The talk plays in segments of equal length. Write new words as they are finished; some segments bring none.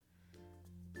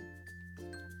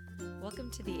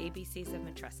Welcome to the ABCs of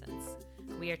Matrescence.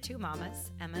 We are two mamas,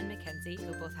 Emma and Mackenzie,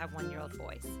 who both have one-year-old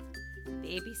boys.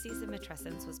 The ABCs of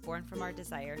Matrescence was born from our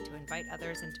desire to invite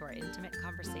others into our intimate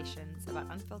conversations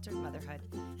about unfiltered motherhood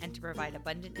and to provide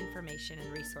abundant information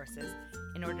and resources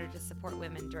in order to support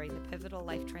women during the pivotal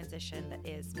life transition that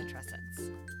is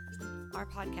matrescence. Our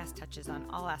podcast touches on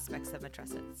all aspects of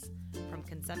matrescence, from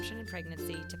conception and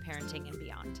pregnancy to parenting and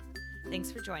beyond.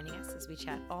 Thanks for joining us as we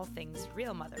chat all things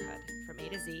real motherhood, from A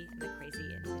to Z and the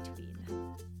crazy in between.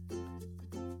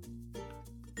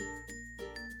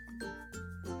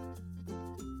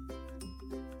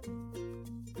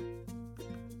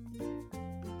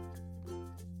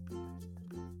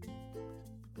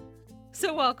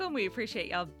 So welcome. We appreciate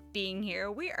y'all being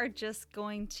here. We are just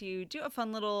going to do a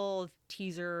fun little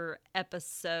teaser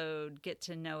episode, get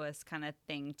to know us kind of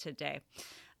thing today.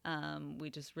 We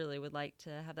just really would like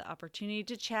to have the opportunity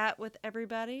to chat with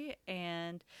everybody.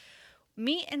 And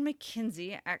me and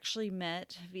Mackenzie actually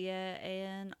met via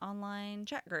an online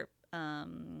chat group,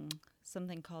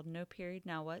 something called No Period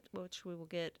Now What, which we will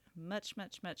get much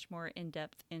more in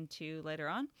depth into later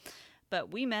on.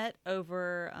 But we met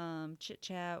over chit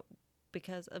chat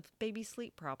because of baby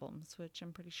sleep problems, which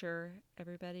I'm pretty sure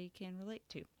everybody can relate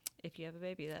to. If you have a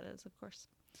baby, that is, of course.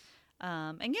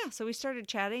 So we started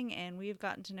chatting, and we've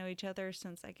gotten to know each other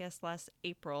since, I guess, last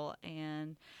April,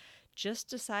 and just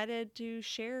decided to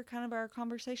share kind of our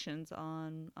conversations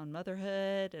on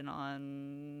motherhood and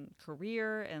on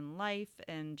career and life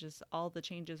and just all the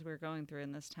changes we're going through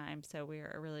in this time. So we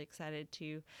are really excited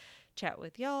to chat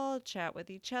with y'all, chat with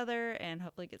each other, and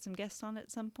hopefully get some guests on at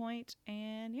some point.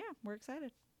 And yeah, we're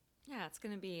excited. Yeah, it's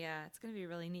gonna be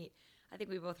really neat. I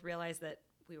think we both realized that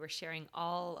we were sharing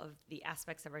all of the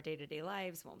aspects of our day-to-day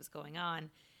lives, what was going on,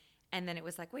 and then it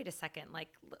was like, wait a second, like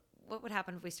what would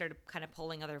happen if we started kind of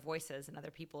pulling other voices and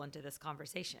other people into this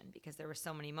conversation? Because there were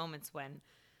so many moments when,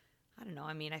 I don't know,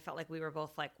 I mean, I felt like we were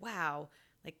both like, wow,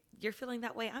 like you're feeling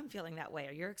that way, I'm feeling that way,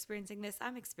 or you're experiencing this,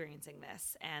 I'm experiencing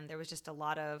this. And there was just a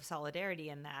lot of solidarity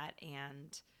in that.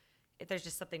 And there's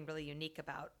just something really unique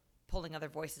about pulling other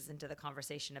voices into the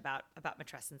conversation about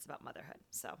matrescence, about motherhood.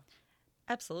 So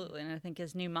Absolutely. And I think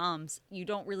as new moms, you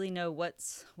don't really know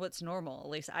what's normal. At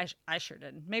least I sure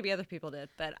didn't. Maybe other people did,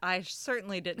 but I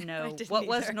certainly didn't know what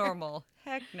was normal.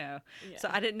 Heck no. Yeah. So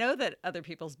I didn't know that other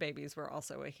people's babies were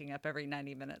also waking up every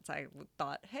 90 minutes. I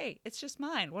thought, hey, it's just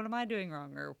mine. What am I doing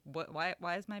wrong? Or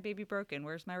why is my baby broken?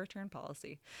 Where's my return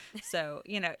policy? So,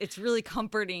 it's really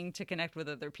comforting to connect with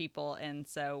other people. And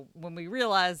so when we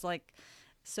realize, like,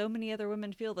 so many other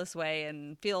women feel this way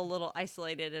and feel a little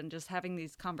isolated, and just having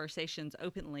these conversations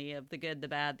openly of the good, the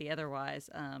bad, the otherwise,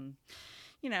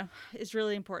 is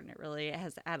really important. It really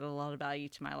has added a lot of value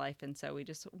to my life. And so we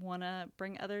just want to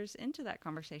bring others into that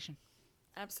conversation.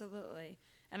 Absolutely.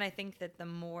 And I think that the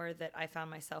more that I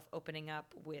found myself opening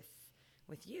up with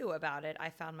you about it, I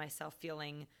found myself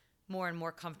feeling more and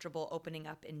more comfortable opening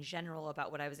up in general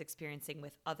about what I was experiencing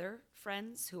with other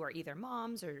friends who are either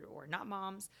moms or not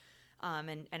moms.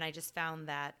 And I just found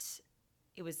that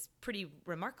it was pretty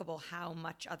remarkable how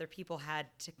much other people had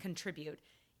to contribute,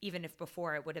 even if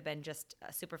before it would have been just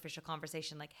a superficial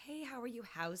conversation like, hey, how are you?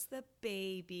 How's the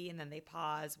baby? And then they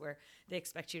pause where they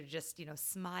expect you to just,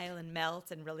 smile and melt.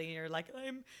 And really you're like,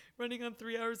 I'm running on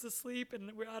 3 hours of sleep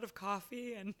and we're out of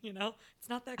coffee and, it's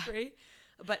not that great.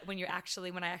 But when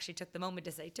I actually took the moment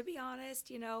to say, to be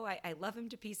honest, I love him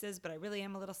to pieces, but I really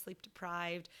am a little sleep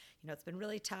deprived. It's been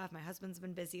really tough. My husband's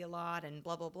been busy a lot and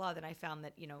blah, blah, blah. Then I found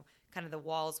that, kind of the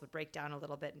walls would break down a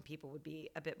little bit and people would be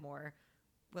a bit more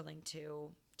willing to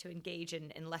engage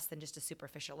in less than just a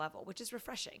superficial level, which is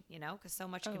refreshing, because so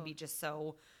much can be just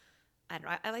so, I don't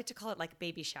know, I like to call it like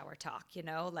baby shower talk,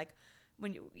 like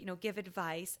when you give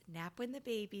advice, nap when the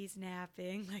baby's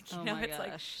napping, like it's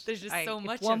like there's just so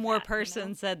much. If one of more that,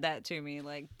 person said that to me,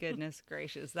 like goodness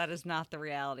gracious, that is not the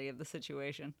reality of the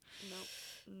situation.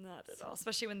 Nope, not at all.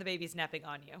 Especially when the baby's napping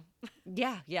on you.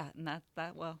 Yeah, and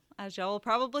that well, as y'all will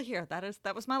probably hear,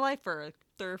 that was my life for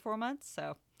 3 or 4 months.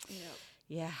 So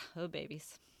yeah, oh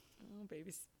babies,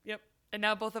 yep. And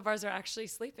now both of ours are actually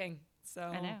sleeping. So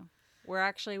I know.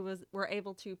 We're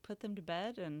able to put them to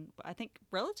bed, and I think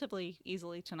relatively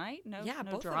easily tonight. No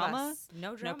drama,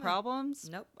 no problems.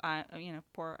 Nope.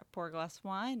 Pour a glass of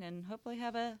wine and hopefully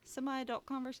have a semi-adult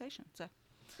conversation. So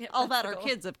all that are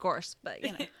kids, of course, but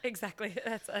exactly.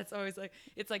 That's always like,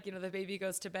 it's like, the baby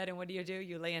goes to bed and what do?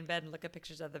 You lay in bed and look at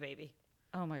pictures of the baby.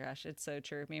 Oh my gosh, it's so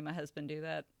true. Me and my husband do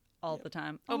that all the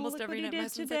time. Almost every night. My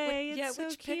husband's today. Like,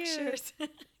 which pictures? Yes.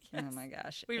 Oh my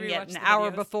gosh. We rewatched an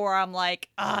hour before, I'm like,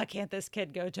 can't this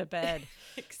kid go to bed?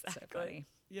 Exactly. So funny.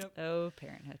 Yep. Oh,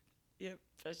 parenthood. Yep.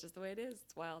 That's just the way it is.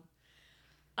 It's wild.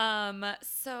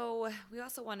 So we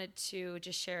also wanted to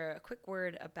just share a quick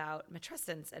word about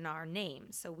matrescence and our name.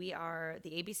 So we are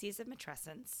the ABCs of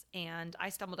matrescence, and I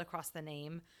stumbled across the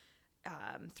name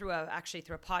through a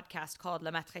podcast called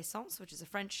La Matrescence, which is a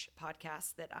French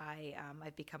podcast that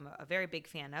I've become a very big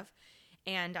fan of.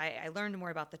 And I learned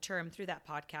more about the term through that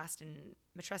podcast. And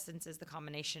matrescence is the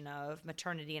combination of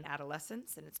maternity and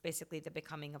adolescence, and it's basically the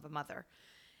becoming of a mother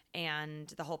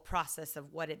and the whole process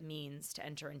of what it means to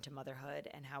enter into motherhood,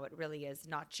 and how it really is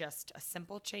not just a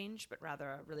simple change, but rather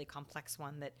a really complex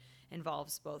one that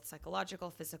involves both psychological,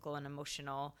 physical, and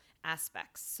emotional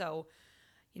aspects. So,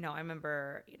 I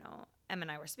remember, Em and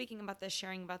I were speaking about this,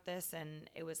 sharing about this, and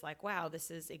it was like, wow,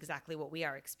 this is exactly what we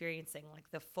are experiencing,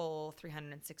 like the full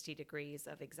 360 degrees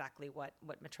of exactly what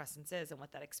matrescence is and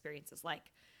what that experience is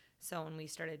like. So when we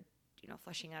started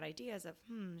fleshing out ideas of,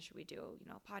 should we do,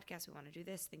 a podcast? We want to do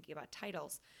this, thinking about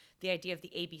titles. The idea of the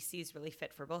ABCs really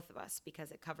fit for both of us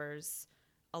because it covers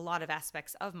a lot of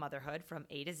aspects of motherhood from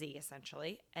A to Z,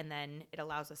 essentially. And then it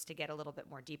allows us to get a little bit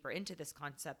more deeper into this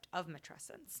concept of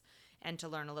matrescence and to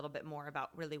learn a little bit more about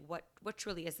really what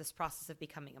truly is this process of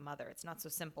becoming a mother. It's not so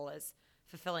simple as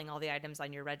fulfilling all the items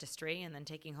on your registry and then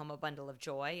taking home a bundle of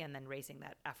joy and then raising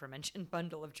that aforementioned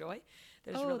bundle of joy.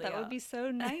 That would be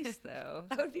so nice, though.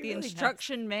 That would be the really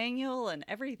instruction manual and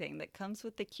everything that comes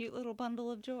with the cute little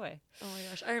bundle of joy. Oh my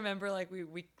gosh. I remember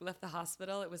we left the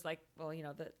hospital. It was like,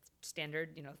 the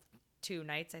standard, 2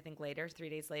 nights, I think 3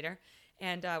 days later.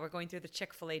 And we're going through the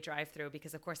Chick-fil-A drive-thru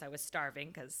because, of course, I was starving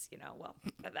because,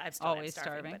 I'm still always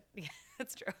starving. But, yeah,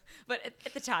 that's true. But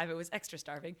at the time, it was extra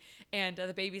starving. And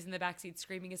the baby's in the backseat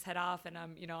screaming his head off. And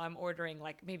I'm ordering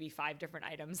like maybe 5 different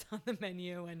items on the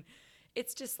menu. And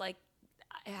it's just like,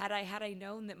 had I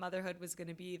known that motherhood was going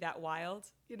to be that wild,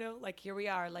 like here we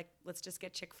are, like let's just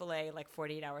get Chick-fil-A like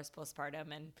 48 hours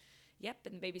postpartum and yep,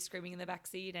 and the baby's screaming in the back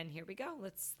seat, and here we go.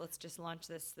 Let's just launch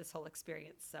this whole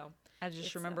experience. So I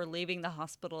just remember leaving the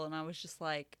hospital, and I was just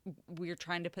like, we were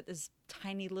trying to put this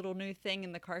tiny little new thing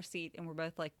in the car seat, and we're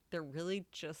both like, they're really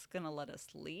just gonna let us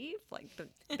leave? Like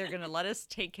they're gonna let us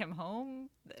take him home?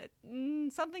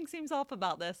 Something seems off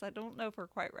about this. I don't know if we're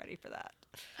quite ready for that.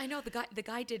 I know the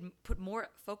guy did put more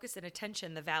focus and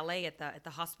attention. The valet at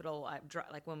the hospital,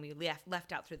 like when we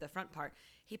left out through the front part,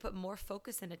 he put more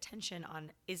focus and attention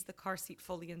on is the car seat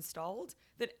fully installed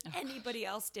than anybody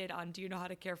else did on do you know how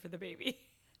to care for the baby.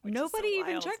 Nobody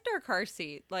even checked our car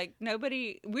seat. Like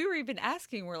nobody. We were even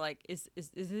asking. We're like, is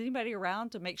anybody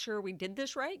around to make sure we did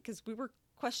this right? Because we were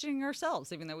questioning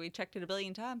ourselves, even though we checked it a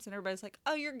billion times. And everybody's like,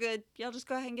 "Oh, you're good. Y'all just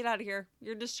go ahead and get out of here.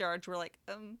 You're discharged." We're like,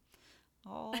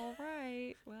 all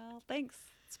right. Well, thanks.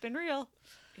 It's been real.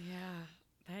 Yeah.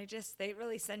 They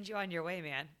really send you on your way,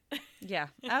 man. Yeah,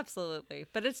 absolutely.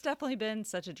 But it's definitely been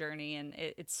such a journey, and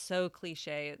it's so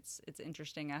cliche. It's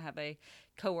interesting. I have a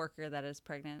coworker that is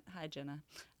pregnant. Hi, Jenna.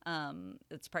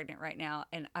 That's pregnant right now.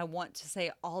 And I want to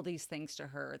say all these things to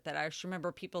her that I just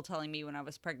remember people telling me when I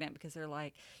was pregnant, because they're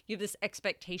like, you have this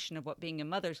expectation of what being a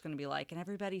mother is going to be like. And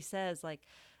everybody says like,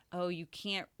 oh, you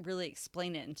can't really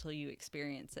explain it until you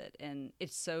experience it. And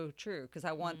it's so true, because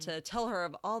I want to tell her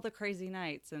of all the crazy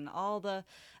nights and all the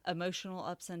emotional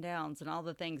ups and downs and all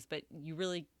the things, but you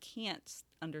really can't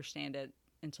understand it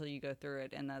until you go through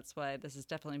it. And that's why this has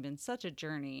definitely been such a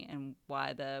journey, and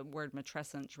why the word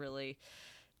matrescence really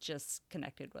just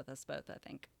connected with us both, I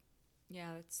think. Yeah,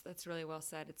 that's really well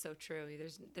said. It's so true.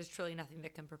 There's truly nothing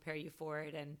that can prepare you for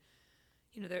it. And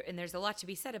there's a lot to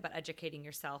be said about educating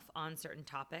yourself on certain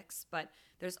topics, but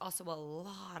there's also a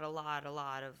lot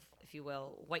of, if you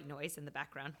will, white noise in the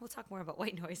background. We'll talk more about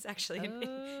white noise, actually.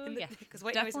 Because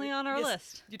white definitely noise, on our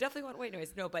list. You definitely want white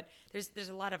noise. No, but there's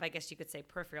a lot of, I guess you could say,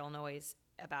 peripheral noise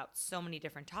about so many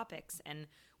different topics. And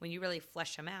when you really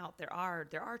flesh them out, there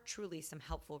are truly some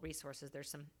helpful resources. There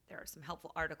are some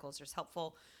helpful articles. There's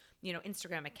helpful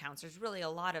Instagram accounts. There's really a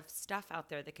lot of stuff out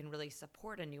there that can really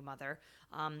support a new mother,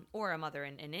 or a mother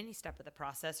in any step of the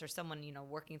process, or someone,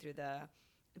 working through the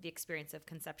experience of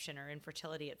conception or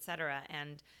infertility, et cetera.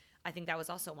 And I think that was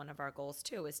also one of our goals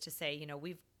too, is to say,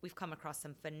 we've come across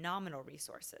some phenomenal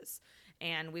resources,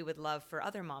 and we would love for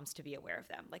other moms to be aware of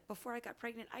them. Like before I got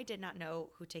pregnant, I did not know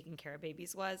who Taking Care of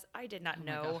Babies was. I did not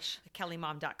know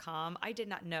kellymom.com. I did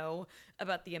not know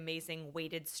about the amazing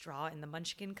weighted straw in the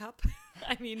Munchkin cup.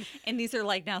 I mean, and these are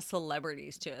like now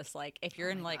celebrities to us. Like if you're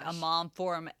in like a mom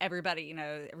forum, everybody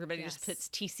just puts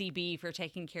TCB for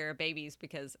Taking Care of Babies,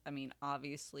 because I mean,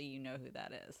 obviously you know who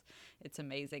that is. It's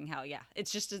amazing how,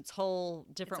 it's just its whole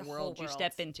different world you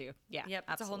step into. Yeah. Yep.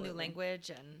 It's a whole new language,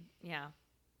 and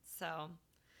so,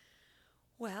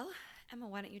 well, Emma,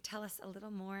 why don't you tell us a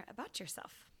little more about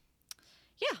yourself?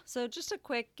 Yeah, so just a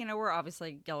quick, we're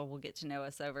obviously, y'all will get to know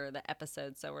us over the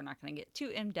episode, so we're not going to get too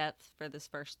in depth for this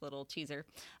first little teaser.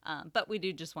 But we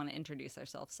do just want to introduce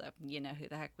ourselves so you know who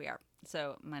the heck we are.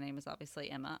 So my name is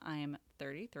obviously Emma. I am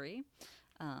 33.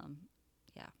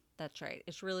 Yeah, that's right.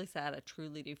 It's really sad. I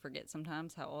truly do forget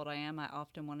sometimes how old I am. I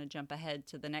often want to jump ahead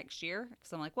to the next year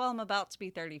because I'm like, well, I'm about to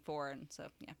be 34. And so,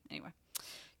 yeah, anyway,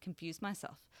 confuse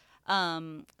myself.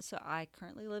 So I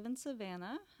currently live in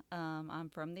Savannah. I'm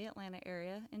from the Atlanta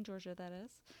area in Georgia, that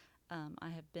is. I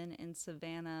have been in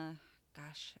Savannah,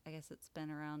 gosh, I guess it's been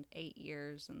around 8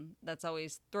 years, and that's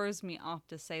always throws me off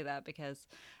to say that because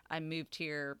I moved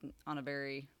here on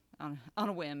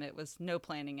a whim. It was no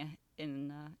planning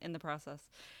in the process,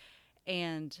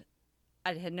 and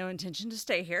I had no intention to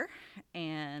stay here,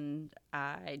 and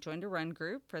I joined a run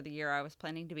group for the year I was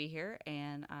planning to be here,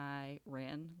 and I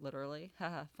ran literally,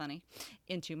 haha, funny,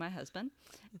 into my husband,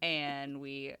 and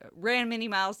we ran many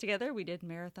miles together. We did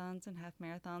marathons and half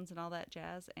marathons and all that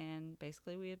jazz, and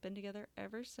basically we have been together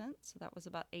ever since. So that was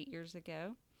about 8 years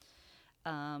ago.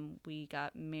 We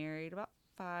got married about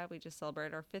 5. We just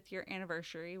celebrated our 5th-year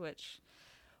anniversary, which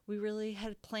we really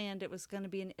had planned it was going to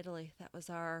be in Italy. That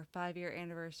was our 5-year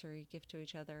anniversary gift to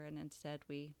each other, and instead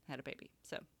we had a baby.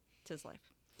 So, it's his life.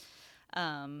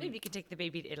 Maybe you can take the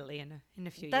baby to Italy in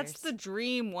a few years. That's the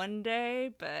dream one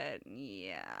day, but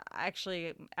yeah,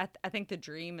 actually, I think the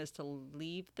dream is to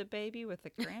leave the baby with the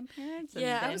grandparents and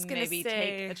I then was gonna maybe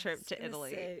say, take a trip to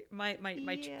Italy.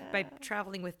 My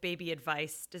traveling with baby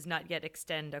advice does not yet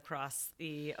extend across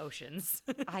the oceans.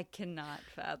 I cannot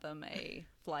fathom a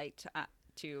flight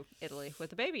to Italy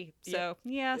with a baby. So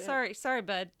yeah. Sorry,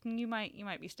 bud. You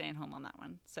might be staying home on that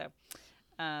one.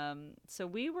 So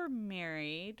we were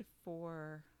married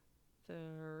for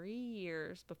 3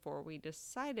 years before we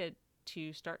decided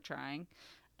to start trying.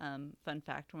 Fun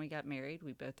fact, when we got married,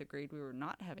 we both agreed we were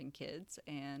not having kids,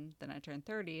 and then I turned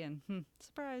 30, and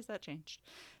surprise, that changed.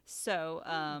 So,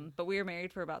 but we were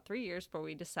married for about 3 years before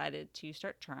we decided to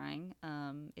start trying.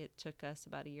 It took us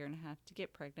about 1.5 years to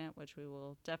get pregnant, which we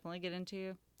will definitely get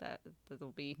into. That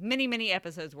will be many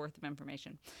episodes worth of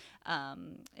information.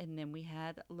 And then we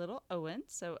had little Owen.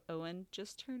 So Owen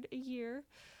just turned a year,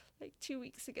 like 2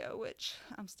 weeks ago, which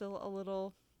I'm still a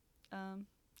little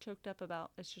choked up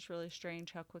about. It's just really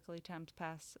strange how quickly times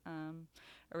pass. I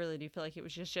really do feel like it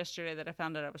was just yesterday that I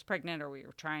found out I was pregnant, or we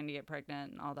were trying to get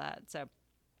pregnant and all that. So,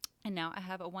 and now I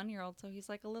have a 1-year-old, so he's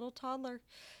like a little toddler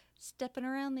stepping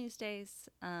around these days.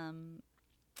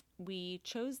 We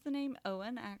chose the name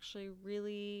Owen actually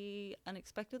really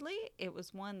unexpectedly. It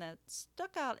was one that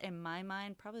stuck out in my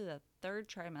mind probably the 3rd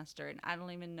trimester, and I don't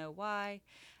even know why.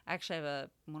 I actually have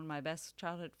one of my best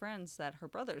childhood friends that her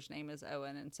brother's name is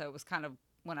Owen, and so it was kind of,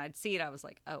 when I'd see it, I was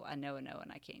like, oh, I know an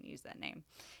Owen, I can't use that name.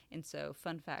 And so,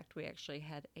 fun fact, we actually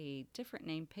had a different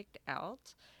name picked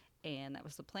out, and that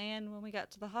was the plan when we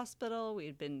got to the hospital. We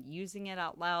had been using it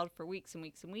out loud for weeks and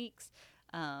weeks and weeks.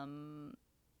 And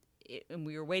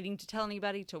we were waiting to tell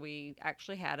anybody till we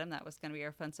actually had him. That was going to be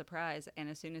our fun surprise. And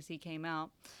as soon as he came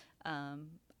out,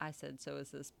 I said, so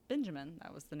is this Benjamin?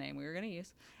 That was the name we were going to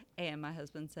use. And my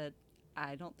husband said,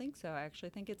 I don't think so. I actually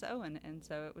think it's Owen. And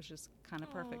so it was just kind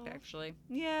of perfect, actually.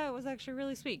 Yeah, it was actually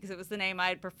really sweet because it was the name I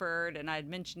had preferred, and I'd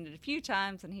mentioned it a few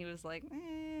times, and he was like,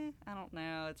 I don't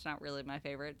know. It's not really my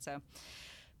favorite. So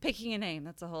picking a name,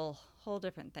 that's a whole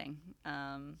different thing.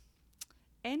 And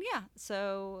yeah,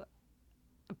 so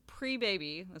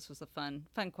pre-baby, this was a fun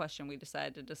question we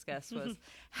decided to discuss, was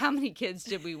how many kids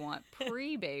did we want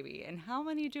pre-baby and how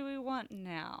many do we want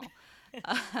now?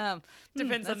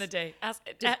 Depends on the day.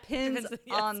 Depends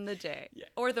on the day. Yeah.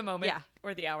 Or the moment. Yeah.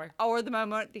 Or the hour. Or the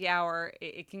moment, the hour.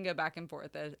 It can go back and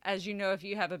forth. As you know, if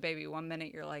you have a baby, 1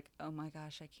 minute you're like, oh my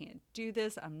gosh, I can't do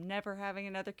this. I'm never having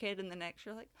another kid. And the next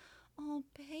you're like, oh,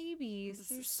 babies.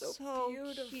 They're so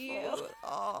beautiful. Cute.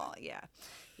 Oh, yeah.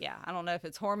 Yeah, I don't know if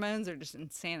it's hormones or just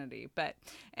insanity. But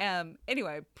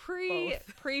anyway,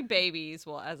 pre-babies,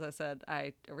 well, as I said,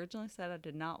 I originally said I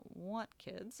did not want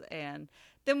kids. And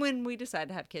then when we decided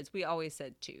to have kids, we always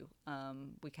said 2.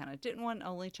 We kind of didn't want an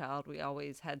only child. We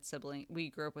always had siblings. We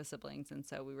grew up with siblings, and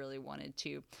so we really wanted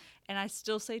 2. And I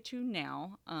still say 2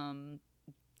 now.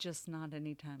 Just not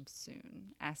anytime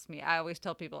soon. I always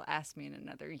tell people, ask me in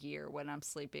another year when I'm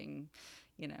sleeping,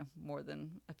 more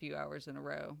than a few hours in a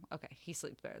row. Okay, he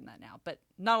sleeps better than that now, but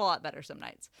not a lot better some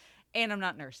nights. And I'm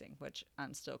not nursing, which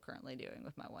I'm still currently doing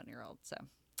with my 1-year-old. So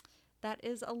that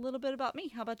is a little bit about me.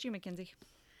 How about you, Mackenzie?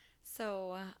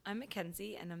 So I'm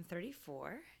Mackenzie, and I'm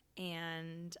 34,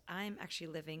 and I'm actually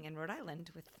living in Rhode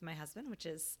Island with my husband, which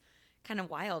is kind of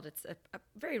wild. It's a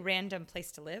very random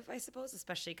place to live, I suppose,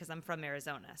 especially because I'm from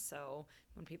Arizona. So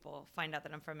when people find out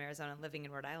that I'm from Arizona and living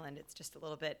in Rhode Island, it's just a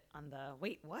little bit on the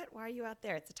wait, what? Why are you out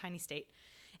there? It's a tiny state.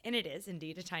 And it is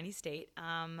indeed a tiny state.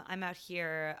 I'm out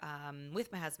here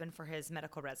with my husband for his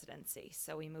medical residency.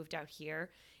 So we moved out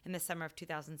here in the summer of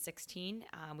 2016.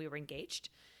 We were engaged.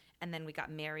 And then we got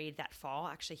married that fall,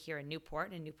 actually here in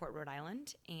Newport, Rhode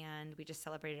Island. And we just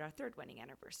celebrated our third wedding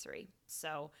anniversary.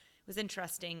 So it was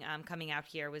interesting coming out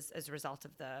here was as a result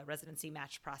of the residency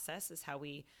match process is how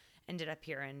we ended up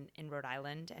here in Rhode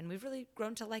Island. And we've really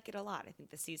grown to like it a lot. I think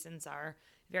the seasons are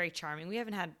very charming. We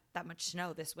haven't had that much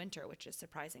snow this winter, which is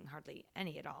surprising, hardly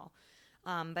any at all.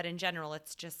 But in general,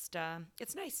 it's just,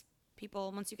 it's nice.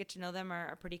 People, once you get to know them,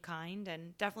 are pretty kind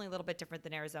and definitely a little bit different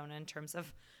than Arizona in terms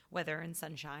of weather and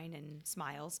sunshine and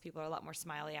smiles. People are a lot more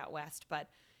smiley out west, but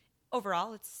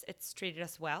overall, it's treated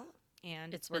us well.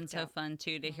 And it's been so fun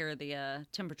too to hear the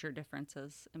temperature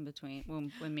differences in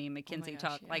between when me and Mackenzie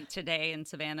talk. Yeah. Like today in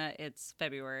Savannah, it's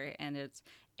February and it's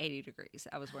 80 degrees.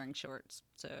 I was wearing shorts,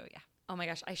 so yeah. Oh my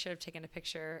gosh, I should have taken a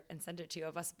picture and sent it to you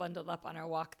of us bundled up on our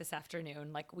walk this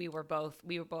afternoon. Like we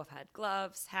both had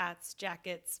gloves, hats,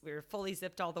 jackets. We were fully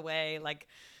zipped all the way. Like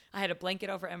I had a blanket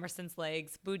over Emerson's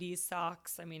legs, booties,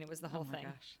 socks. I mean, it was the whole thing.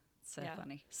 Gosh. So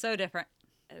funny. So different.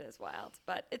 It is wild,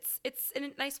 but it's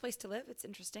a nice place to live. It's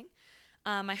interesting.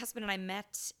 My husband and I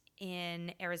met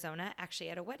in Arizona, actually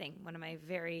at a wedding. One of my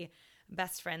very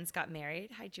best friends got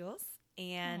married. Hi, Jules.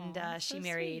 And she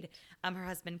married her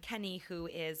husband, Kenny, who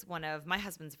is one of my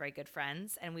husband's very good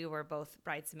friends. And we were both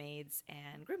bridesmaids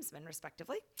and groomsmen,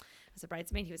 respectively. I was a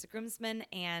bridesmaid. He was a groomsman.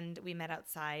 And we met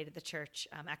outside the church,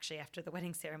 actually, after the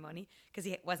wedding ceremony, because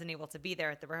he wasn't able to be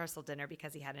there at the rehearsal dinner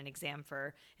because he had an exam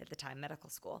for, at the time, medical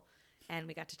school. And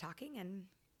we got to talking, and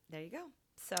there you go.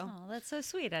 So, oh, that's so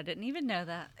sweet. I didn't even know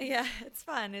that. Yeah, it's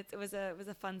fun. It was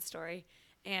a fun story.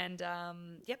 And,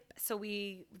 yep, so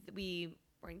we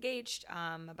were engaged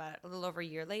about a little over a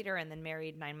year later and then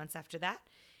married 9 months after that.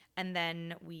 And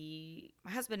then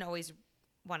my husband always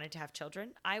wanted to have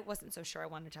children. I wasn't so sure I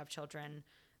wanted to have children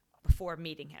before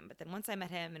meeting him. But then once I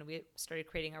met him and we started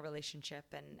creating our relationship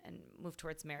and moved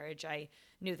towards marriage, I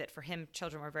knew that for him,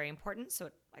 children were very important.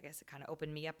 So I guess it kind of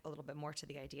opened me up a little bit more to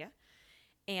the idea.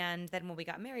 And then when we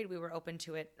got married, we were open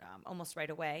to it almost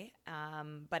right away.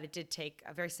 But it did take,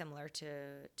 very similar to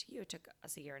you, it took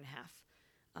us a year and a half.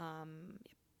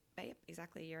 Yep,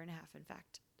 exactly a year and a half, in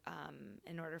fact,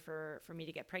 in order for me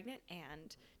to get pregnant,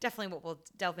 and definitely what we'll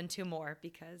delve into more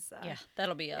because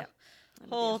that'll be a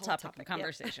whole topic of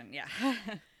conversation. Yeah.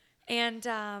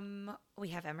 And we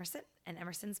have Emerson, and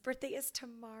Emerson's birthday is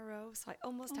tomorrow, so I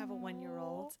almost have a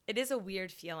 1-year-old. It is a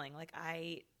weird feeling. Like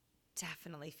I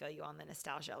definitely feel you on the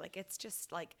nostalgia. Like it's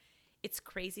just like it's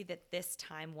crazy that this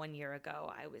time 1 year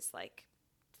ago I was like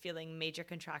feeling major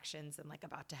contractions and like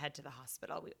about to head to the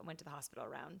hospital. We went to the hospital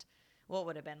around, well, it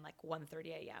would have been like 1:30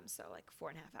 a.m. So like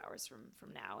 4.5 hours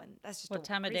from now. And that's just what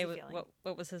time of day? Feeling.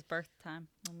 What was his birth time?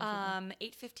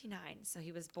 8:59. So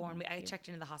he was born. I checked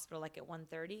into the hospital like at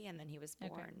 1:30, and then he was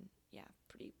born. Okay.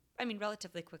 Yeah,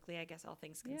 relatively quickly, I guess, all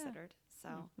things considered. So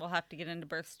we'll have to get into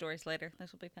birth stories later.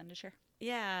 This will be fun to share.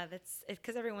 Yeah, that's it,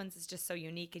 because everyone's is just so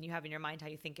unique, and you have in your mind how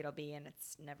you think it'll be, and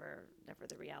it's never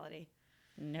the reality.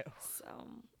 No. So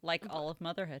like all of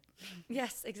motherhood.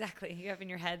 Yes, exactly. You have in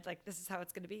your head like this is how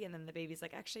it's going to be, and then the baby's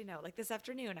like, actually no. Like this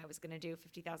afternoon, I was going to do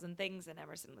 50,000 things, and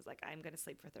Emerson was like, I'm going to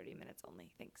sleep for 30 minutes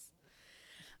only. Thanks.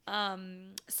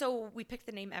 So we picked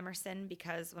the name Emerson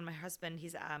because when my husband,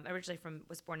 he's originally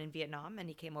was born in Vietnam, and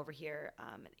he came over here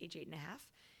at age 8.5.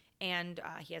 And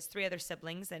he has 3 other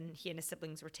siblings, and he and his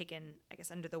siblings were taken, I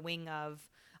guess, under the wing of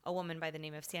a woman by the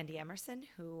name of Sandy Emerson,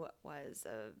 who was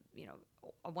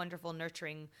a wonderful,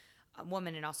 nurturing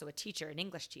woman and also a teacher, an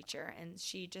English teacher. And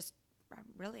she just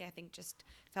really, I think, just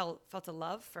felt a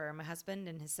love for my husband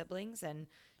and his siblings. And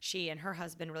she and her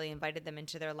husband really invited them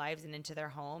into their lives and into their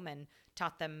home and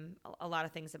taught them a lot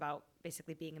of things about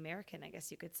basically being American, I guess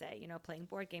you could say, playing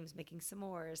board games, making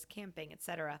s'mores, camping,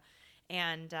 etc.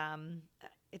 And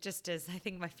it just is, I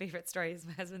think my favorite story is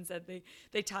my husband said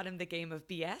they taught him the game of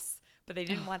BS, but they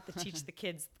didn't want to teach the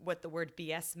kids what the word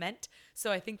BS meant.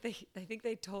 So I think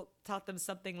they taught them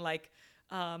something like,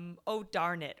 oh,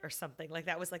 darn it, or something. Like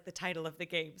that was like the title of the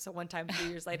game. So one time, 3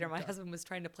 years later, my husband was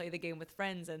trying to play the game with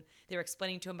friends, and they were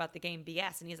explaining to him about the game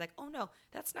BS. And he's like, oh, no,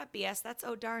 that's not BS. That's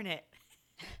oh, darn it.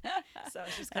 So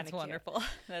it's just kind of wonderful.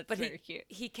 That's very cute.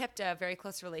 He kept a very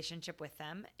close relationship with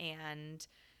them, and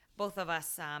both of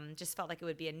us just felt like it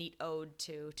would be a neat ode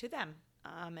to them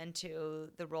and to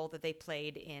the role that they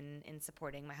played in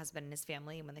supporting my husband and his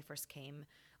family when they first came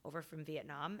over from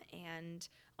Vietnam, and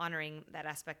honoring that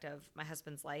aspect of my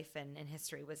husband's life and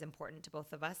history was important to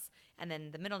both of us. And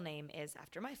then the middle name is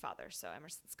after my father, so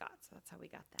Emerson Scott. So that's how we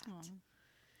got that. Aw,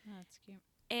 that's cute.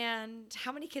 And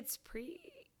how many kids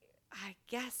I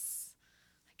guess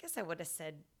I would have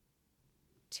said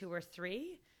 2 or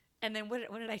 3. And then what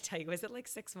did I tell you? Was it like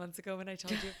 6 months ago when I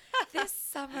told you this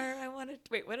summer I wanted?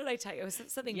 Wait, what did I tell you? It was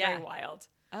something very wild.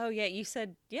 Oh yeah, you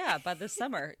said by the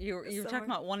summer. You were talking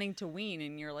about wanting to wean,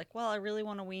 and you're like, well, I really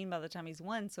want to wean by the time he's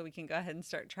 1, so we can go ahead and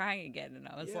start trying again. And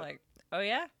I was like, oh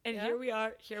yeah. And here we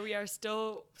are,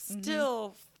 still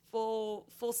full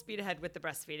speed ahead with the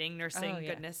breastfeeding, nursing.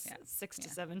 Goodness, 6 to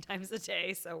 7 times a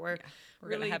day. So we're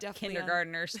really gonna have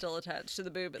kindergartner still attached to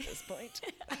the boob at this point.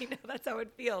 I know, that's how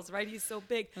it feels, right? He's so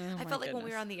big. I felt like when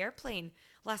we were goodness. on the airplane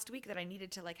last week that I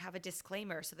needed to like have a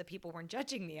disclaimer so that people weren't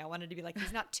judging me. I wanted to be like,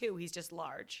 he's not 2, he's just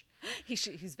large.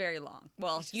 He's very long.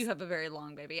 Well, you have a very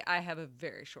long baby. I have a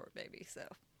very short baby, so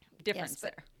difference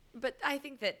there. But I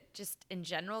think that just in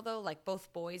general, though, like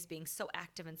both boys being so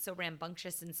active and so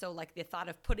rambunctious, and so like the thought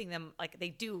of putting them, like they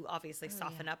do obviously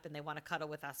soften up and they want to cuddle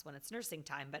with us when it's nursing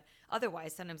time. But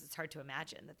otherwise, sometimes it's hard to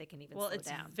imagine that they can even slow down.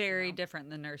 Well, it's very different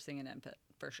than nursing an infant,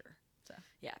 for sure. So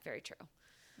yeah, very true.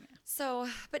 Yeah. So,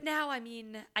 but now, I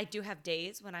mean, I do have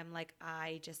days when I'm like,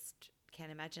 I just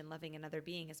can't imagine loving another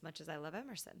being as much as I love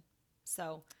Emerson.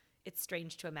 So it's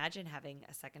strange to imagine having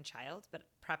a second child, but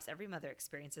perhaps every mother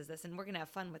experiences this. And we're going to have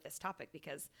fun with this topic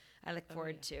because I look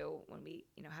forward to when we,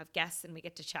 have guests and we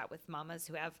get to chat with mamas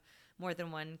who have more than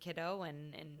one kiddo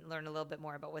and learn a little bit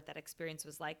more about what that experience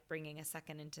was like bringing a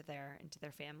second into their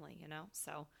family,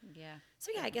 So yeah,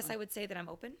 I guess I would say that I'm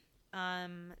open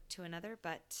to another,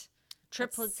 but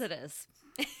triplets it is.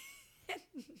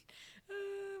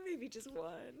 Maybe just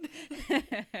one.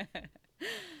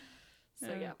 So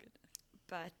yeah. Goodness.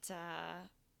 But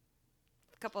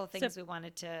a couple of things we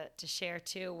wanted to share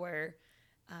too were,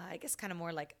 I guess, kind of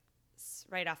more like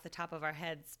right off the top of our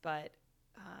heads, but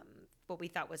what we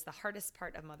thought was the hardest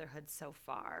part of motherhood so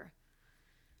far.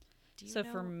 Do you know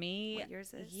for me, what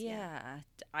yours is?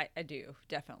 I do,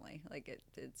 definitely. Like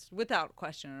it's without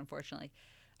question, unfortunately.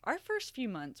 Our first few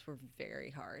months were very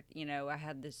hard. I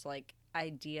had this like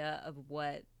idea of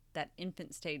what that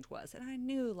infant stage was, and I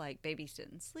knew like babies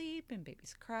didn't sleep and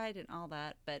babies cried and all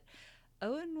that, but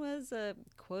Owen was a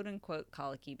quote unquote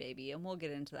colicky baby, and we'll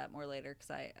get into that more later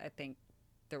because I think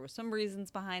there were some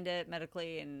reasons behind it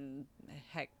medically, and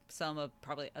heck, some of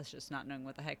probably us just not knowing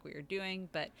what the heck we were doing.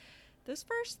 But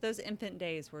those infant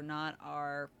days were not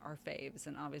our faves,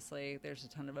 and obviously there's a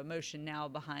ton of emotion now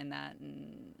behind that,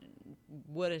 and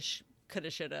woulda, coulda,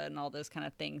 shoulda, and all those kind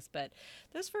of things. But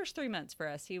those first 3 months for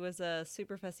us, he was a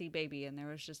super fussy baby, and there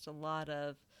was just a lot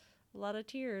of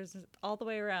tears all the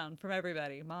way around from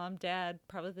everybody, mom, dad,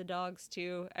 probably the dogs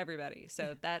too, everybody.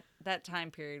 So that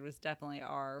time period was definitely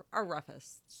our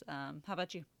roughest. How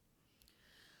about you?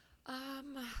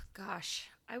 Gosh,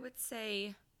 I would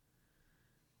say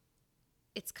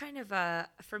it's kind of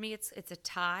for me, it's a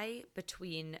tie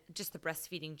between just the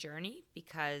breastfeeding journey,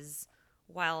 because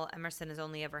while Emerson has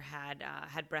only ever had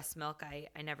breast milk, I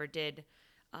never did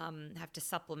have to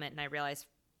supplement. And I realized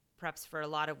perhaps for a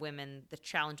lot of women, the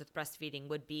challenge with breastfeeding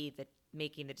would be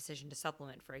making the decision to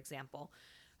supplement, for example.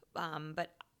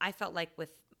 But I felt like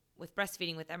with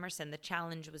breastfeeding with Emerson, the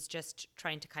challenge was just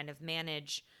trying to kind of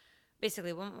manage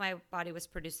basically what my body was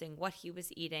producing, what he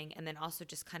was eating, and then also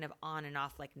just kind of on and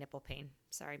off like nipple pain.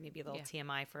 Sorry, maybe a little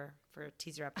TMI for a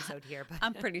teaser episode here. But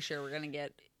I'm pretty sure we're going to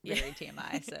get very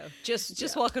TMI. So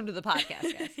just welcome to the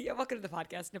podcast, guys. Yeah, welcome to the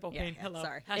podcast. Nipple pain. Hello.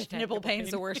 Sorry. If nipple pain's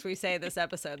the worst we say this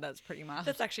episode, that's pretty mild.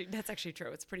 That's actually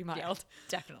true. It's pretty mild. Yeah,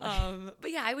 definitely.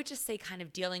 But yeah, I would just say kind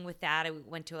of dealing with that. I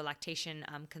went to a lactation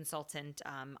consultant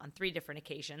on 3 different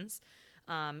occasions.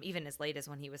 Even as late as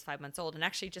when he was 5 months old. And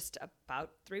actually just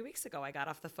about 3 weeks ago, I got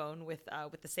off the phone with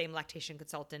the same lactation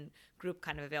consultant group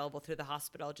kind of available through the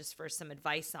hospital just for some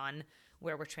advice on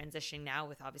where we're transitioning now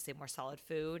with obviously more solid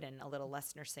food and a little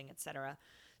less nursing, et cetera.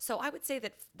 So I would say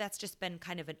that that's just been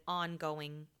kind of an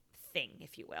ongoing thing,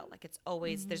 if you will. Like it's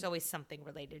always, there's always something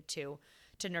related to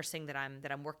nursing that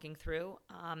I'm working through.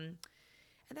 And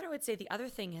then I would say the other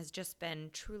thing has just been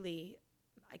truly,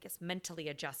 I guess, mentally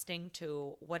adjusting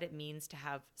to what it means to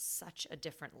have such a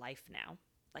different life now.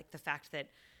 Like the fact that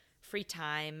free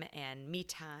time and me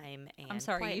time and I'm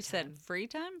sorry, quiet you time. said free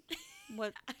time?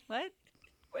 What?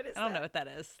 What is I don't that? know what that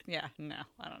is. Yeah, no,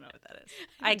 I don't know what that is.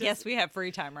 I guess we have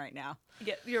free time right now.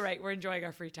 Yeah, you're right. We're enjoying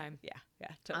our free time. Yeah,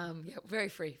 totally. Yeah, very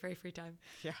free time.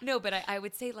 Yeah. No, but I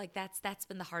would say like that's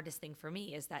been the hardest thing for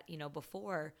me is that,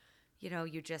 before,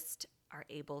 you just, are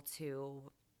able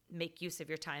to make use of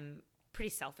your time pretty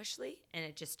selfishly, and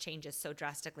it just changes so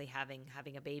drastically having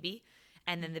a baby.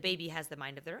 And then the baby has the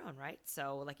mind of their own, right?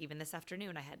 So like even this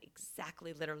afternoon, I had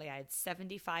literally, I had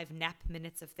 75 nap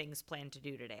minutes of things planned to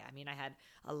do today. I mean, I had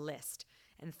a list,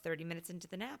 and 30 minutes into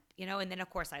the nap, and then of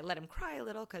course I let him cry a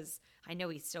little because I know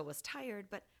he still was tired,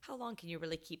 but how long can you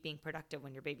really keep being productive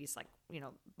when your baby's like,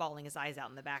 bawling his eyes out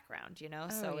in the background, Oh,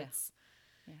 So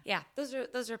yeah.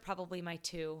 it's, those are probably my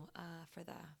two for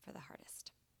the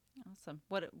hardest. Awesome.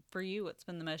 What for you? What's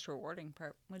been the most rewarding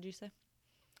part? What'd you say?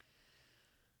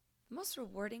 The most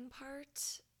rewarding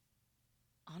part,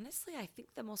 honestly, I think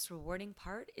the most rewarding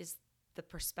part is the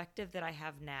perspective that I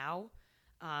have now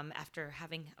after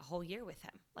having a whole year with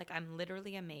him. Like, I'm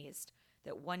literally amazed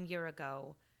that 1 year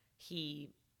ago he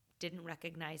didn't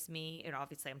recognize me. And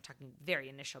obviously, I'm talking very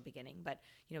initial beginning, but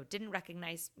didn't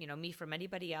recognize me from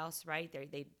anybody else. Right?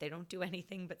 They don't do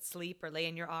anything but sleep or lay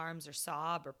in your arms or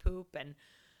sob or poop, and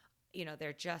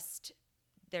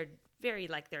they're very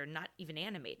like they're not even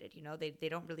animated. They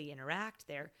don't really interact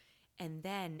there, and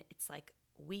then it's like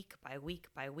week by week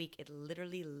by week, it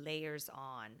literally layers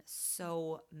on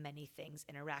so many things: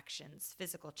 interactions,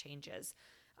 physical changes,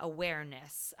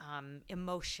 awareness,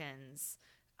 emotions,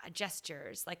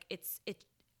 gestures. Like it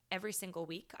every single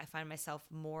week I find myself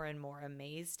more and more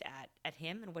amazed at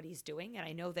him and what he's doing. And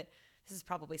I know that this is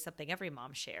probably something every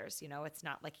mom shares. It's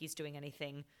not like he's doing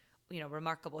anything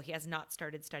remarkable. He has not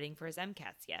started studying for his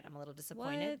MCATs yet. I'm a little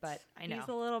disappointed, but I know He's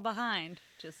a little behind.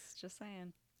 Just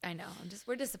saying. I know.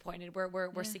 We're disappointed.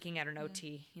 We're seeking out an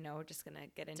OT. We're just gonna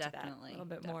get into that a little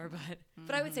bit more.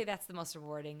 But I would say that's the most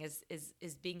rewarding is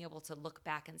being able to look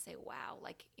back and say, wow,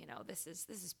 like this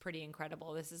is pretty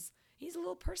incredible. He's a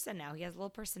little person now. He has a little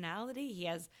personality. He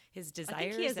has his desires. I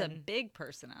think he has a big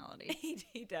personality.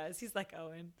 He does. He's like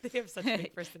Owen. They have such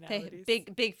big personalities.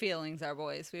 Big feelings. Our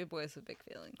boys. We have boys with big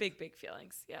feelings. Big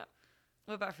feelings. Yeah.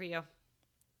 What about for you?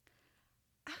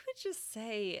 I would just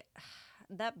say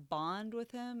that bond with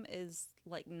him is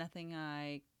like nothing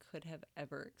I could have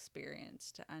ever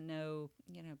experienced. I know,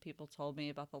 people told me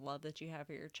about the love that you have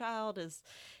for your child is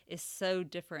so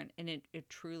different, and it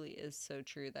truly is so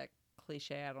true. That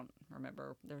cliche, I don't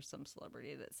remember, there's some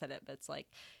celebrity that said it, but it's like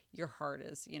your heart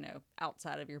is,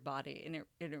 outside of your body, and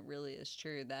it really is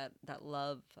true that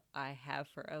love I have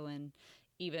for Owen,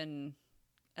 even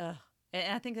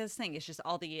and I think that's the thing. It's just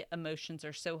all the emotions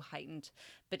are so heightened.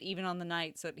 But even on the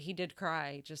nights that he did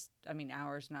cry,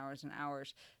 hours and hours and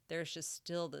hours, there's just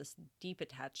still this deep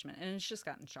attachment. And it's just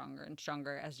gotten stronger and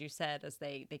stronger, as you said, as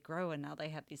they grow. And now they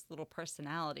have these little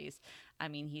personalities. I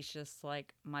mean, he's just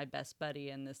like my best buddy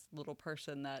and this little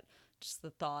person that just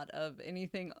the thought of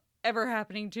anything ever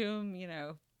happening to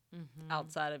him,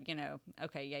 outside of,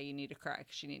 okay, yeah, you need to cry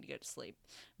because you need to go to sleep.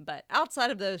 But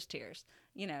outside of those tears,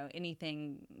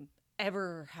 anything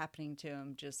ever happening to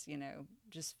him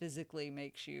just physically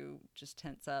makes you just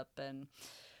tense up and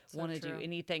want to do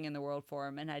anything in the world for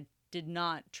him. And I did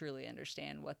not truly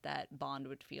understand what that bond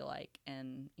would feel like.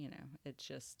 And, it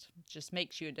just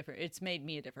makes you it's made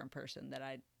me a different person that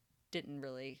I didn't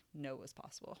really know was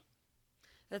possible.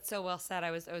 That's so well said. I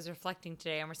was reflecting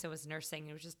today. Emerson was nursing.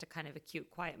 It was just a kind of a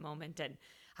cute, quiet moment. And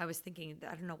I was thinking,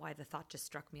 I don't know why the thought just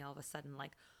struck me all of a sudden,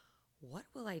 like, what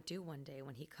will I do one day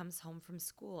when he comes home from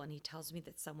school and he tells me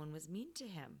that someone was mean to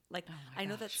him? Like, I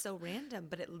know that's so random,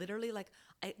 but it literally, like,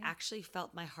 I actually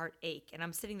felt my heart ache. And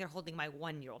I'm sitting there holding my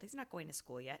 1-year-old. He's not going to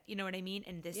school yet. You know what I mean?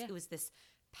 And it was this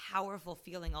powerful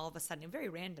feeling all of a sudden, and very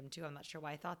random too. I'm not sure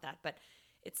why I thought that, but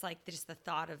it's like just the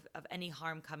thought of any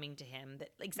harm coming to him, that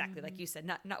exactly like you said,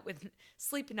 not with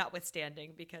sleep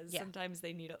notwithstanding, because sometimes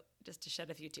they need just to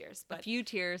shed a few tears. But a few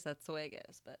tears, that's the way it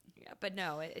goes. But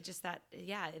no, it just that,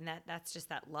 and that's just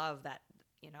that love that,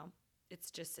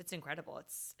 it's incredible.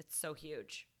 It's so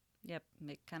huge. Yep.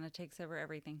 It kind of takes over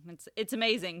everything. It's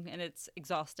amazing, and it's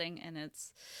exhausting, and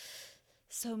it's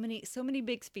so many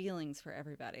big feelings for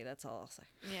everybody. That's all I'll say.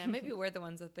 Yeah, maybe we're the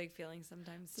ones with big feelings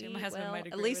sometimes too. My husband might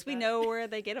agree. At least we know where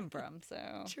they get them from.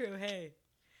 So true. Hey.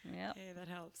 Yeah. Hey, that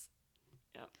helps.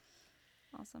 Yep.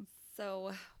 Awesome.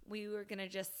 So we were gonna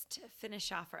just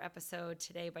finish off our episode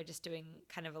today by just doing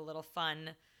kind of a little fun.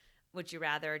 Would you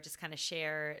rather? Just kind of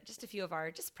share just a few of our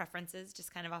just preferences,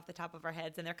 just kind of off the top of our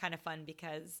heads, and they're kind of fun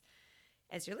because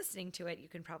as you're listening to it, you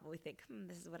can probably think,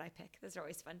 this is what I pick. Those are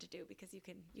always fun to do because you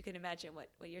can imagine what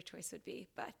your choice would be.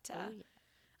 But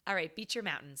all right, beach or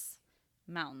mountains?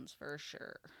 Mountains for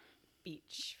sure.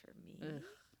 Beach for me. Ugh,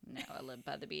 no, I live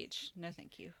by the beach. No,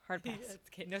 thank you. Hard pass. That's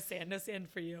okay. No sand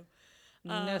for you.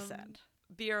 No sand.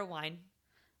 Beer or wine?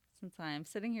 Since I'm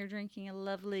sitting here drinking a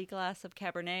lovely glass of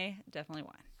Cabernet, definitely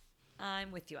wine.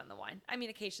 I'm with you on the wine. I mean,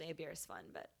 occasionally a beer is fun,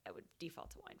 but I would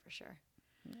default to wine for sure.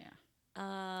 Yeah.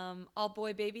 All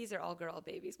boy babies or all girl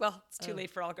babies? Well, it's too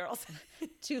late for all girls.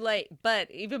 Too late.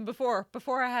 But even before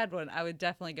I had one, I would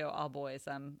definitely go all boys.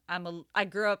 I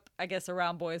grew up, I guess,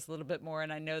 around boys a little bit more,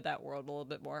 and I know that world a little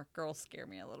bit more. Girls scare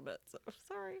me a little bit, so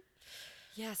sorry.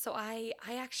 Yeah, so I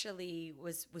actually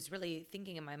was really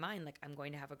thinking in my mind, like, I'm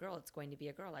going to have a girl. It's going to be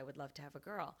a girl. I would love to have a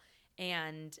girl.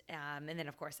 And then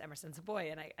of course Emerson's a boy,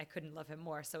 and I couldn't love him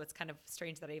more. So it's kind of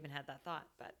strange that I even had that thought.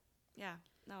 But yeah,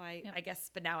 no, I guess.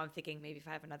 But now I'm thinking maybe if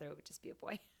I have another, it would just be a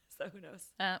boy. So who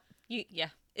knows? Yeah,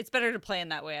 it's better to plan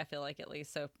that way. I feel like, at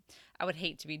least. So I would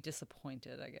hate to be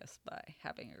disappointed, I guess, by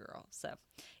having a girl. So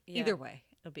either way,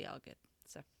 it'll be all good.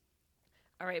 So.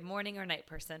 All right, morning or night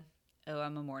person? Oh,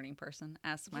 I'm a morning person.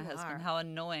 Ask my You husband are. how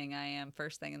annoying I am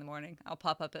first thing in the morning. I'll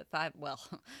pop up at 5. Well,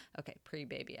 okay,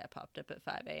 pre-baby, I popped up at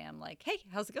 5 a.m. like, hey,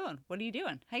 how's it going? What are you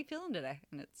doing? How you feeling today?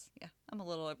 And I'm a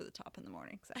little over the top in the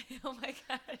morning. So. Oh my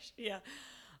gosh, yeah.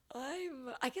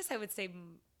 I guess I would say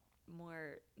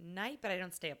more night, but I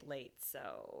don't stay up late.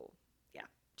 So yeah,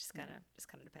 just kind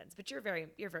of depends. But you're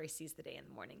very seize the day in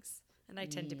the mornings, and I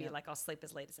tend to be like, I'll sleep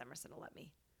as late as Emerson will let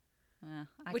me.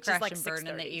 I Which crash is like and burn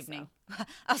in the 6:30, evening.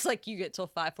 I was like, you get till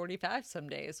 5:45 some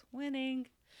days. Winning.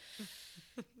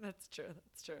 That's true.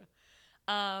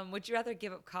 Would you rather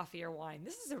give up coffee or wine?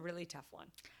 This is a really tough one.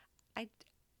 I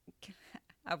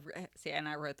see, and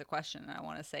I wrote the question, and I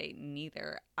want to say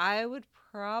neither. I would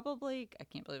probably, I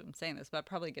can't believe I'm saying this, but I'd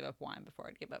probably give up wine before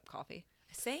I'd give up coffee.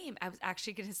 Same. I was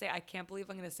actually going to say, I can't believe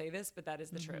I'm going to say this, but that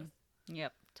is the truth.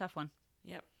 Yep, tough one.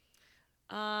 Yep.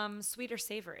 Sweet or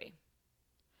savory?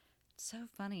 So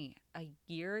funny. A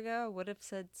year ago, I would have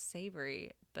said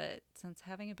savory, but since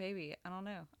having a baby, I don't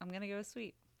know. I'm going to go with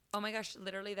sweet. Oh my gosh,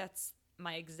 literally that's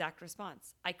my exact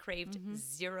response. I craved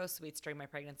zero sweets during my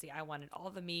pregnancy. I wanted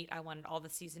all the meat, I wanted all the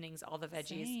seasonings, all the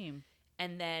veggies. Same.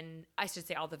 And then I should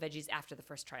say all the veggies after the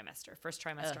first trimester. First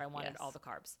trimester, I wanted all the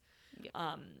carbs. Yep.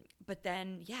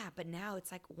 But now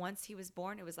it's like once he was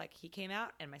born, it was like he came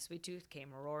out and my sweet tooth came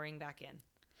roaring back in.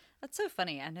 That's so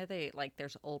funny. I know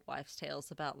there's old wives' tales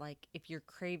about like if you're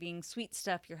craving sweet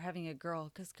stuff, you're having a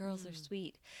girl because girls are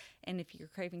sweet. And if you're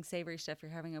craving savory stuff, you're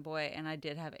having a boy. And I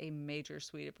did have a major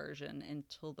sweet aversion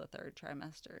until the 3rd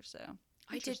trimester. So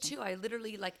I did too. I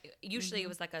literally usually it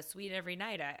was like a sweet every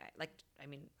night.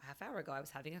 Half hour ago I was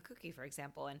having a cookie, for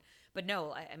example. But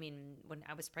no, I mean, when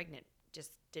I was pregnant,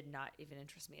 just did not even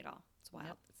interest me at all. It's wild.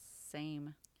 Yep,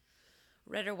 same.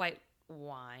 Red or white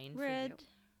wine? Red. For you?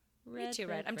 Me too,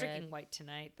 red. I'm drinking white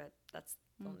tonight, but that's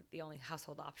the only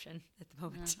household option at the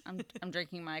moment. I'm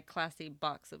drinking my classy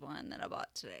box of wine that I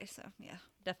bought today. So yeah,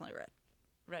 definitely red.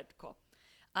 Red, cool.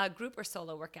 Group or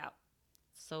solo workout?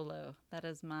 Solo. That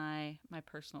is my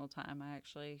personal time. I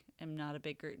actually am not a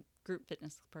big group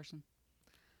fitness person.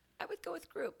 I would go with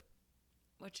group,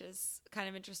 which is kind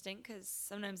of interesting because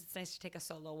sometimes it's nice to take a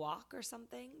solo walk or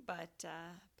something. But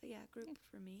yeah, group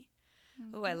for me.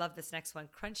 Oh, I love this next one.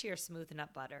 Crunchy or smooth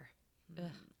nut butter?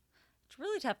 It's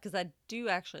really tough because I do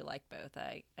actually like both.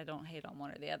 I don't hate on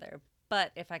one or the other.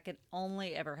 But if I could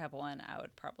only ever have one, I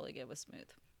would probably go with smooth.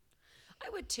 I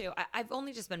would too. I've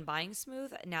only just been buying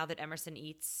smooth now that Emerson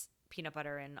eats peanut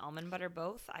butter and almond butter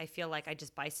both. I feel like I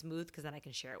just buy smooth because then I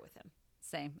can share it with him.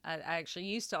 Same. I actually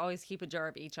used to always keep a jar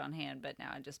of each on hand, but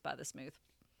now I just buy the smooth.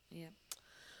 Yeah.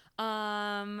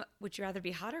 Would you rather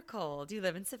be hot or cold? You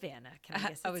live in Savannah. Can I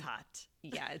guess it's hot?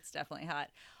 Yeah, it's definitely hot.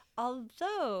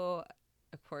 Although,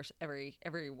 of course, every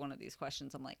one of these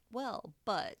questions, I'm like, well,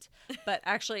 but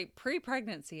actually,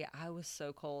 pre-pregnancy, I was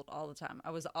so cold all the time. I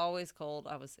was always cold.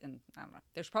 I don't know.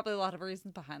 There's probably a lot of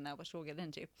reasons behind that, which we'll get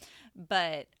into.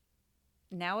 But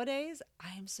nowadays,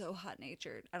 I am so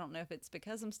hot-natured. I don't know if it's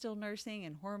because I'm still nursing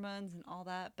and hormones and all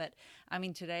that, but I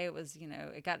mean, today it was,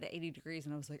 it got to 80 degrees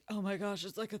and I was like, oh my gosh,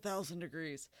 it's like 1,000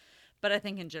 degrees. But I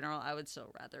think in general, I would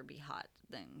still rather be hot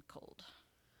than cold.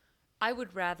 I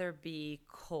would rather be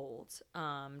cold,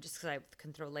 just because I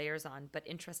can throw layers on. But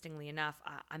interestingly enough,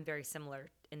 I'm very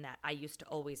similar in that I used to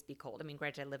always be cold. I mean,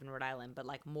 granted, I live in Rhode Island, but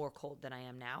like more cold than I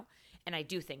am now. And I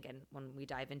do think, and when we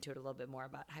dive into it a little bit more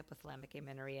about hypothalamic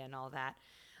amenorrhea and all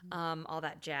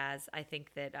that jazz, I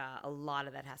think that a lot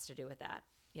of that has to do with that,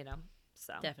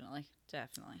 So Definitely.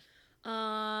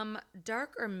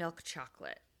 Dark or milk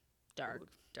chocolate? Dark. Ooh,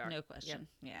 dark. No question.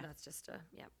 Yep. Yeah. That's just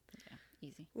Yeah.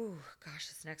 Easy. Ooh, gosh,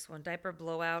 this next one. Diaper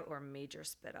blowout or major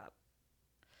spit up?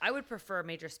 I would prefer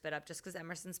major spit up just because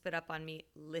Emerson spit up on me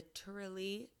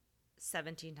literally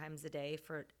 17 times a day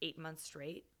for 8 months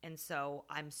straight. And so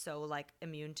I'm so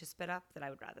immune to spit up that I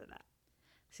would rather that.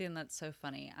 See, and that's so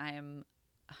funny.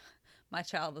 My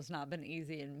child has not been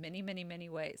easy in many, many, many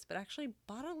ways, but actually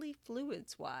bodily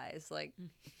fluids wise, like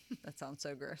that sounds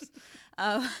so gross.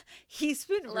 He's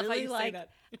been love how really you say like, that.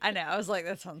 I know, I was like,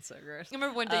 that sounds so gross. I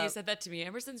remember one day you said that to me.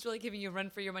 Emerson's really giving you a run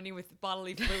for your money with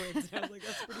bodily fluids. And I was like,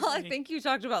 that's pretty Well, funny. I think you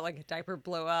talked about like a diaper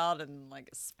blowout and like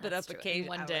a spit That's up true. occasion.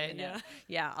 One I don't day, even know.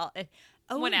 yeah. Yeah.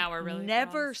 1 hour, really,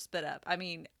 Never tops. spit up. I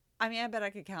mean, I bet I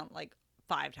could count like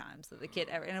 5 times that the kid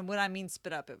ever. And when I mean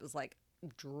spit up, it was like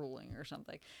drooling or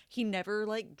something. He never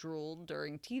like drooled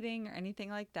during teething or anything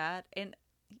like that. And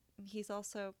he's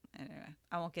also, anyway,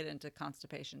 I won't get into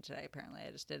constipation today. Apparently,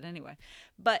 I just did anyway.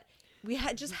 But we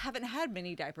just haven't had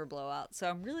many diaper blowouts, so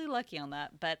I'm really lucky on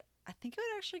that. But I think I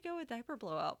would actually go with diaper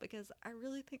blowout because I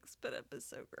really think spit up is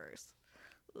so gross.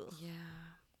 Ugh.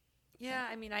 Yeah.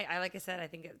 I mean, I like I said, I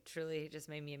think it truly just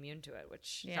made me immune to it,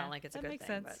 which Yeah, sounds like it's a that good makes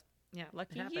thing. sense. But yeah,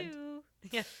 Lucky it happened. you.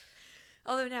 Yeah.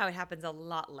 Although now it happens a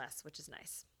lot less, which is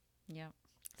nice. Yeah.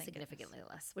 Significantly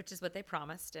less, which is what they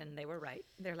promised, and they were right.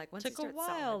 They're like, once Took he a starts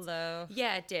while solids, though.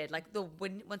 yeah, it did. Like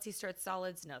once he starts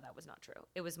solids, no, that was not true.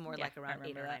 It was more Yeah, like I around 8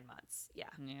 remember or that. 9 months. Yeah.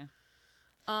 Yeah.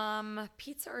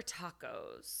 Pizza or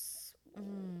tacos?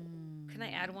 Can I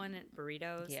add one at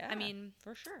burritos? Yeah. I mean,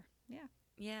 for sure. Yeah.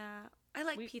 yeah, I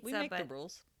like We pizza, make but the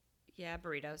rules. yeah,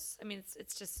 burritos. I mean,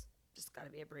 it's just got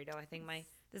to be a burrito. I think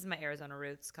this is my Arizona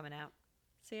roots coming out.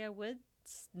 See, I would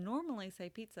normally say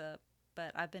pizza,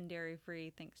 but I've been dairy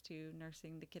free thanks to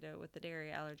nursing the kiddo with the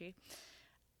dairy allergy.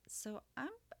 So I'm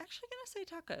actually going to say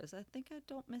tacos. I think I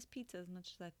don't miss pizza as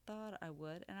much as I thought I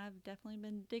would, and I've definitely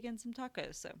been digging some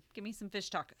tacos. So give me some fish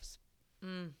tacos.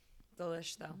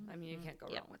 Delish though. I mean, you can't go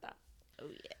Yep. wrong with that. Oh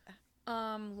yeah.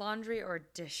 Laundry or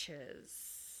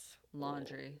dishes?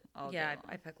 Laundry. All Yeah, day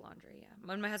I long. pick laundry. Yeah,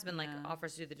 when my husband like Yeah.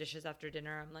 offers to do the dishes after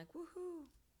dinner, I'm like, woohoo.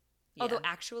 Yeah. Although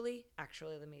actually,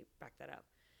 let me back that up.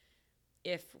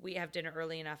 If we have dinner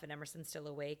early enough and Emerson's still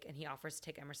awake and he offers to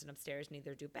take Emerson upstairs and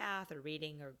either do bath or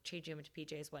reading or change him into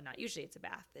PJs, whatnot. Usually it's a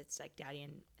bath. It's like daddy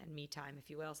and me time,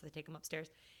 if you will. So they take him upstairs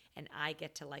and I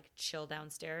get to like chill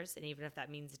downstairs. And even if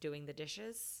that means doing the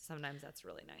dishes, sometimes that's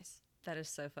really nice. That is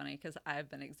so funny because I've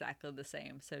been exactly the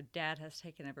same. So dad has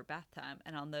taken over bath time,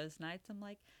 and on those nights I'm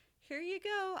like, here you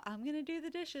go, I'm gonna do the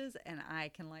dishes, and I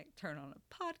can like turn on a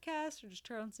podcast or just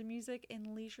turn on some music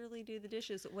and leisurely do the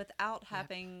dishes without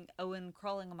having Owen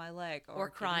crawling on my leg Or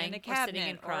getting crying, in a or cabinet sitting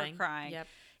and crying. or crying. Yep.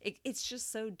 It's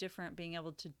just so different being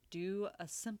able to do a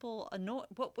simple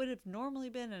what would have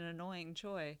normally been an annoying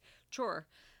chore.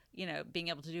 You know, being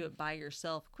able to do it by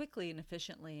yourself quickly and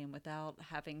efficiently and without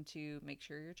having to make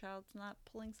sure your child's not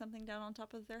pulling something down on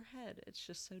top of their head. It's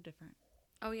just so different.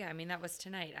 Oh yeah, I mean that was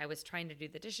tonight. I was trying to do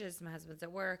the dishes. My husband's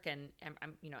at work, and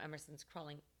Emerson's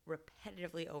crawling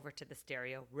repetitively over to the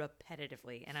stereo,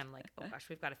 and I'm like, oh gosh,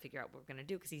 we've got to figure out what we're gonna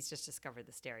do because he's just discovered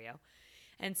the stereo,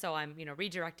 and so I'm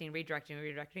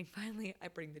redirecting. Finally, I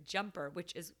bring the jumper,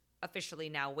 which is officially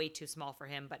now way too small for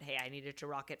him, but hey, I needed to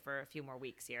rock it for a few more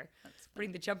weeks here.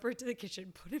 Bring the jumper into the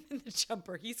kitchen, put him in the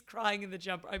jumper. He's crying in the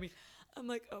jumper. I mean, I'm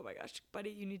like, oh my gosh,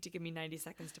 buddy, you need to give me 90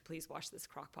 seconds to please wash this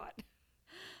crock pot.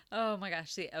 Oh my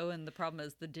gosh. See, Owen, the problem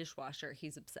is the dishwasher.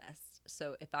 He's obsessed.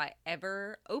 So if I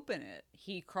ever open it,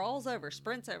 he crawls over,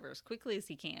 sprints over as quickly as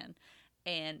he can.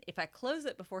 And if I close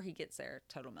it before he gets there,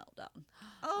 total meltdown.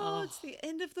 Oh, it's the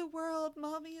end of the world.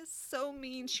 Mommy is so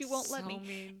mean. She won't let So me.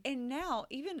 mean. And now,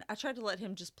 even I tried to let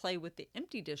him just play with the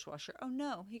empty dishwasher. Oh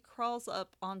no, he crawls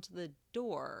up onto the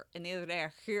door. And the other day I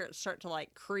hear it start to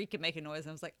like creak and make a noise. And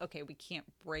I was like, okay, we can't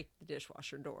break the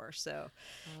dishwasher door. So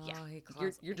yeah,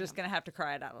 you're just going to have to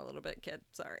cry it out a little bit, kid.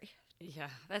 Sorry. Yeah,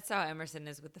 that's how Emerson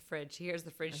is with the fridge. He hears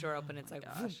the fridge door open. It's like,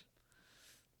 gosh. whoom.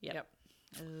 Yep.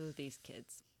 Oh, these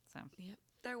kids. So Yep,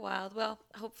 they're wild. Well,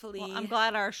 hopefully. well, I'm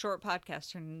glad our short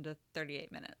podcast turned into 38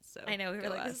 minutes. So I know we were go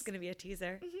like, this us. is going to be a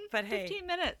teaser, but hey, 15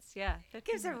 minutes. Yeah.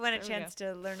 15 gives everyone a minutes. There we chance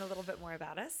to learn a little bit more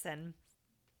about us. And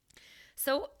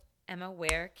so, Emma,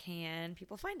 where can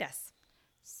people find us?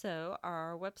 So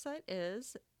our website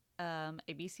is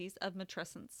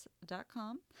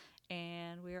abcsofmatrescence.com,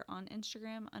 and we are on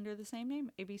Instagram under the same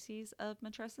name, ABCs of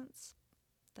Matrescence.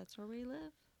 That's where we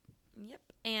live. Yep.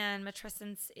 And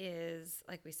matrescence is,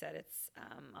 like we said, it's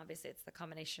obviously it's the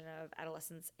combination of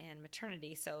adolescence and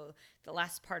maternity. So the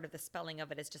last part of the spelling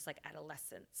of it is just like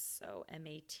adolescence. So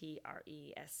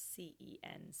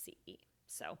MATRESCENCE.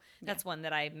 So that's one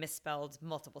that I misspelled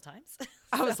multiple times.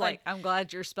 I was So like, I'm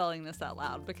glad you're spelling this out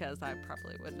loud because I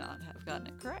probably would not have gotten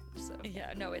it correct. So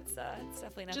yeah, no, it's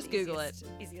definitely not. Just the Google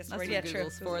easiest that's word. what Yeah, true.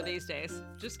 Google's Google for it. these days.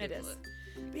 Just It Google is. it.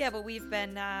 But yeah, but we've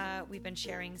been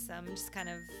sharing some just kind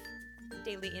of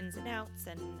daily ins and outs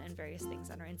and various things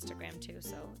on our Instagram too.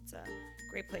 So it's a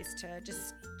great place to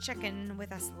just check in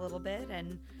with us a little bit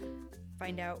and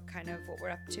find out kind of what we're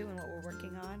up to and what we're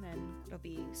working on. And it'll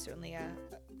be certainly a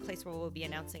place where we'll be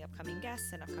announcing upcoming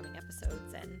guests and upcoming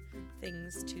episodes and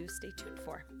things to stay tuned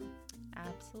for.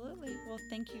 Absolutely. Well,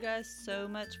 thank you guys so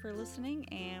much for listening,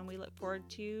 and we look forward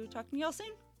to talking to y'all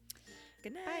soon.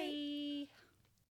 Good night. Bye.